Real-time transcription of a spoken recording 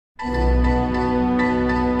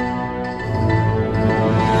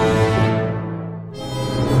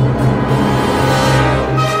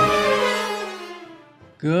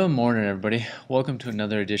Good morning, everybody. Welcome to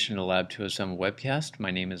another edition of Lab 207 webcast.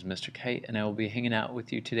 My name is Mr. Kite, and I will be hanging out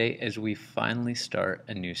with you today as we finally start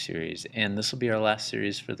a new series. And this will be our last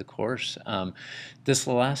series for the course. This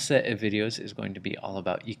last set of videos is going to be all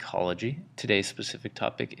about ecology. Today's specific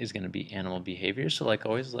topic is going to be animal behavior. So like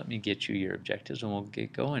always, let me get you your objectives and we'll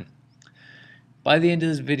get going. By the end of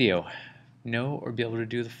this video, know or be able to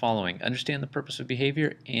do the following. Understand the purpose of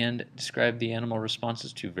behavior and describe the animal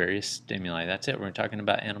responses to various stimuli. That's it. We're talking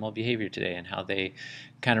about animal behavior today and how they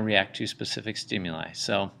kind of react to specific stimuli.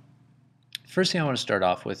 So first thing I want to start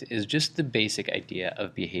off with is just the basic idea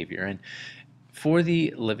of behavior. And for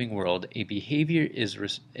the living world, a behavior is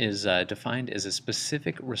defined as a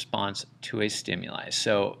specific response to a stimuli.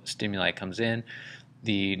 So stimuli comes in,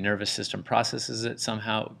 the nervous system processes it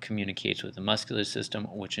somehow, communicates with the muscular system,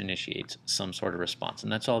 which initiates some sort of response.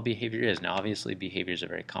 And that's all behavior is. Now, obviously, behaviors are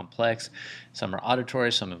very complex. Some are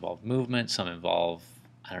auditory, some involve movement, some involve,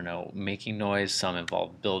 I don't know, making noise, some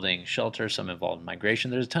involve building shelter, some involve migration.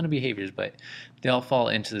 There's a ton of behaviors, but they all fall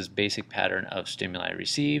into this basic pattern of stimuli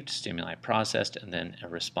received, stimuli processed, and then a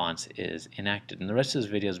response is enacted. And the rest of this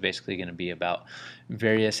video is basically going to be about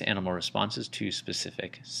various animal responses to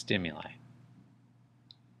specific stimuli.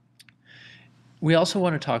 We also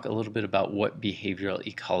want to talk a little bit about what behavioral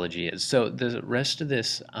ecology is. So the rest of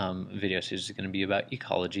this video series is going to be about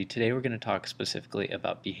ecology. Today we're going to talk specifically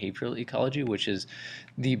about behavioral ecology, which is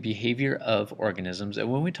the behavior of organisms.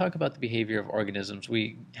 And when we talk about the behavior of organisms,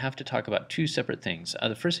 we have to talk about two separate things.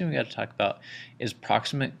 The first thing we got to talk about is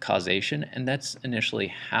proximate causation, and that's initially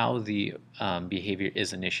how the behavior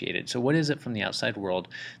is initiated. So what is it from the outside world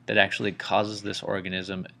that actually causes this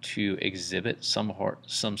organism to exhibit some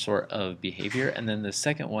sort of behavior? And then the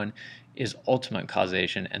second one is ultimate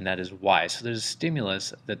causation, and that is why. So there's a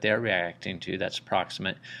stimulus that they're reacting to that's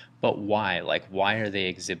proximate, but why? Like, why are they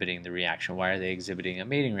exhibiting the reaction? Why are they exhibiting a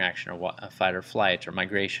mating reaction or a fight or flight or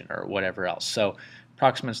migration or whatever else? So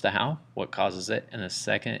proximate's the how, what causes it, and the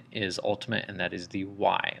second is ultimate, and that is the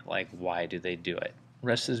why. Like, why do they do it? The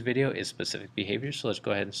rest of this video is specific behavior, so let's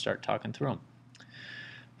go ahead and start talking through them.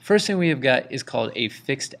 First thing we have got is called a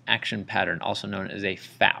fixed action pattern, also known as a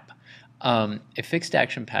FAP. A fixed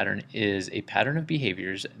action pattern is a pattern of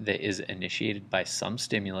behaviors that is initiated by some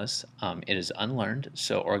stimulus. It is unlearned,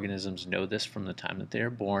 so organisms know this from the time that they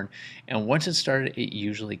are born, and once it's started, it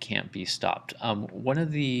usually can't be stopped. One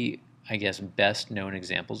of the, I guess, best known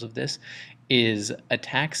examples of this is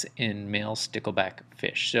attacks in male stickleback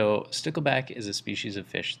fish. So stickleback is a species of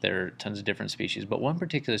fish. There are tons of different species, but one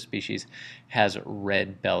particular species has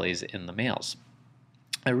red bellies in the males.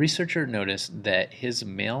 A researcher noticed that his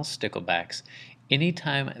male sticklebacks,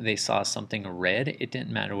 anytime they saw something red, it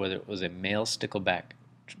didn't matter whether it was a male stickleback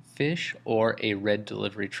fish or a red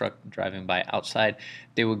delivery truck driving by outside,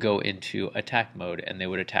 they would go into attack mode and they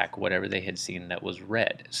would attack whatever they had seen that was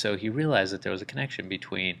red. So he realized that there was a connection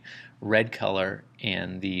between red color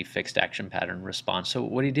and the fixed action pattern response. So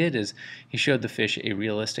what he did is he showed the fish a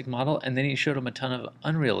realistic model, and then he showed him a ton of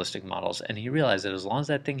unrealistic models, and he realized that as long as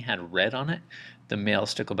that thing had red on it, the male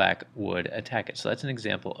stickleback would attack it. So that's an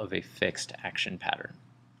example of a fixed action pattern.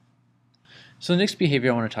 So the next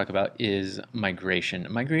behavior I want to talk about is migration.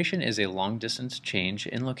 Migration is a long-distance change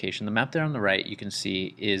in location. The map there on the right you can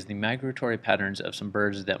see is the migratory patterns of some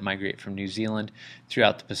birds that migrate from New Zealand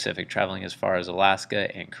throughout the Pacific, traveling as far as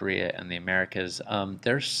Alaska and Korea and the Americas.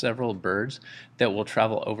 There are several birds that will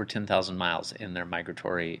travel over 10,000 miles in their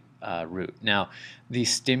migratory route. Now, the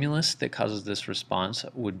stimulus that causes this response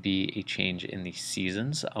would be a change in the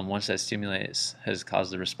seasons. Once that stimulus has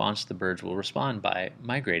caused the response, the birds will respond by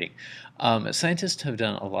migrating. Scientists have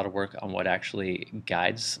done a lot of work on what actually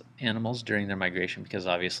guides animals during their migration, because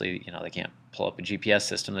obviously, they can't pull up a GPS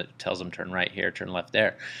system that tells them turn right here, turn left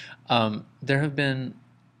there. There have been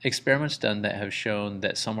experiments done that have shown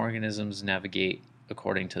that some organisms navigate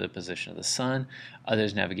according to the position of the sun,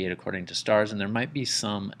 others navigate according to stars, and there might be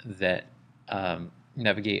some that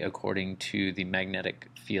navigate according to the magnetic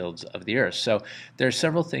fields of the Earth. So there are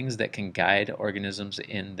several things that can guide organisms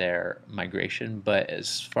in their migration, but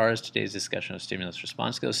as far as today's discussion of stimulus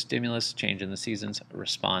response goes, stimulus, change in the seasons,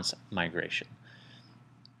 response, migration.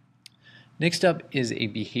 Next up is a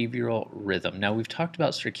behavioral rhythm. Now, we've talked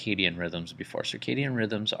about circadian rhythms before. Circadian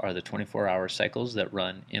rhythms are the 24-hour cycles that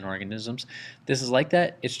run in organisms. This is like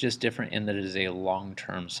that, it's just different in that it is a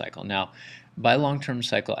long-term cycle. Now, by long-term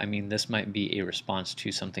cycle, I mean this might be a response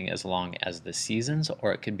to something as long as the seasons,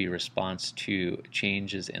 or it could be a response to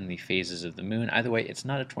changes in the phases of the moon. Either way, it's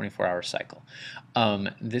not a 24-hour cycle.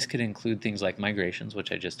 This could include things like migrations,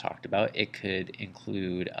 which I just talked about. It could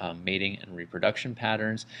include mating and reproduction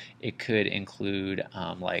patterns. It could include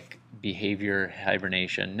like behavior,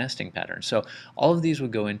 hibernation, nesting patterns. So all of these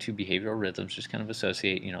would go into behavioral rhythms, just kind of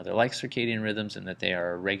associate, they're like circadian rhythms in that they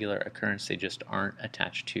are a regular occurrence, they just aren't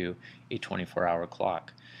attached to a 24-hour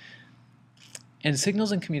clock. And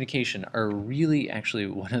signals and communication are really actually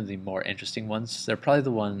one of the more interesting ones. They're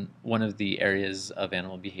probably one of the areas of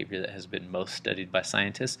animal behavior that has been most studied by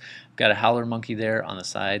scientists. We've got a howler monkey there on the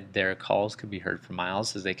side. Their calls could be heard for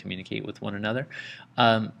miles as they communicate with one another.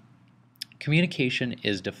 Communication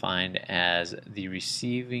is defined as the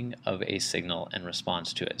receiving of a signal and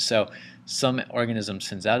response to it. So some organism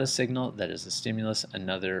sends out a signal, that is the stimulus,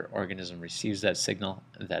 another organism receives that signal,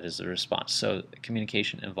 that is the response. So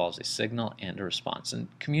communication involves a signal and a response. And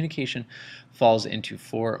communication falls into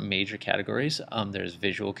four major categories. There's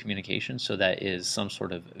visual communication, so that is some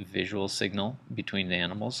sort of visual signal between the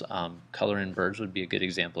animals. Color in birds would be a good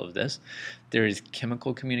example of this. There is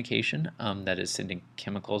chemical communication, that is sending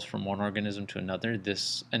chemicals from one organism to another.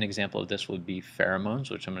 An example of this would be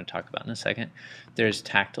pheromones, which I'm going to talk about in a second. There's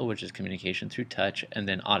tactile, which is communication through touch, and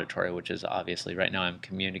then auditory, which is obviously right now I'm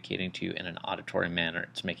communicating to you in an auditory manner.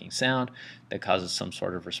 It's making sound that causes some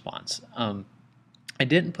sort of response. I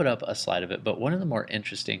didn't put up a slide of it, but one of the more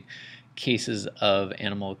interesting cases of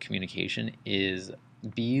animal communication is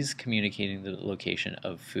bees communicating the location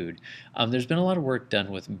of food. There's been a lot of work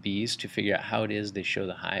done with bees to figure out how it is they show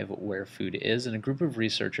the hive where food is, and a group of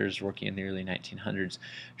researchers working in the early 1900s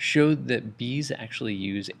showed that bees actually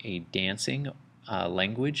use a dancing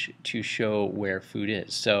language to show where food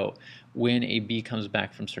is. So when a bee comes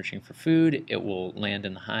back from searching for food, it will land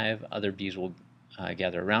in the hive, other bees will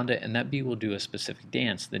gather around it, and that bee will do a specific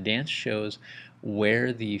dance. The dance shows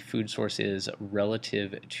where the food source is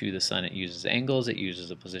relative to the sun. It uses angles, it uses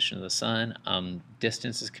the position of the sun.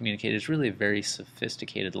 Distance is communicated. It's really a very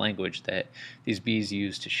sophisticated language that these bees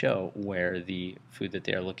use to show where the food that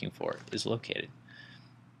they are looking for is located.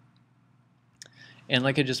 And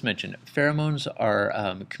like I just mentioned, pheromones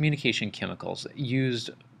are communication chemicals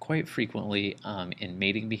used quite frequently in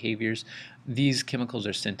mating behaviors. These chemicals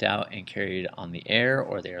are sent out and carried on the air,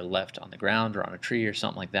 or they are left on the ground or on a tree or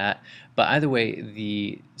something like that. But either way,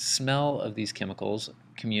 the smell of these chemicals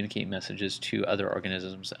communicate messages to other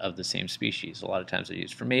organisms of the same species. A lot of times they're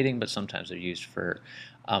used for mating, but sometimes they're used for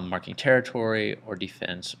marking territory or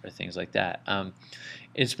defense or things like that.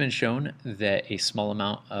 It's been shown that a small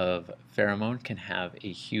amount of pheromone can have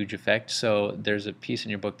a huge effect. So there's a piece in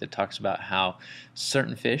your book that talks about how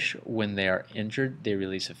certain fish, when they are injured, they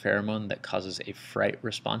release a pheromone that causes a fright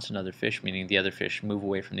response in other fish, meaning the other fish move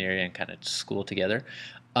away from the area and kind of school together.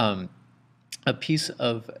 A piece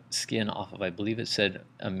of skin off of, I believe it said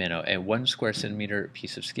a minnow, a 1 square centimeter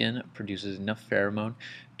piece of skin produces enough pheromone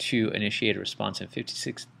to initiate a response in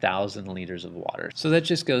 56,000 liters of water. So that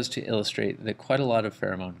just goes to illustrate that quite a lot of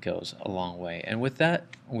pheromone goes a long way. And with that,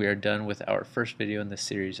 we are done with our first video in this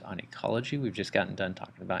series on ecology. We've just gotten done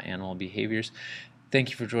talking about animal behaviors.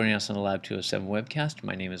 Thank you for joining us on the Lab 207 webcast.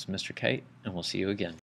 My name is Mr. Kite, and we'll see you again.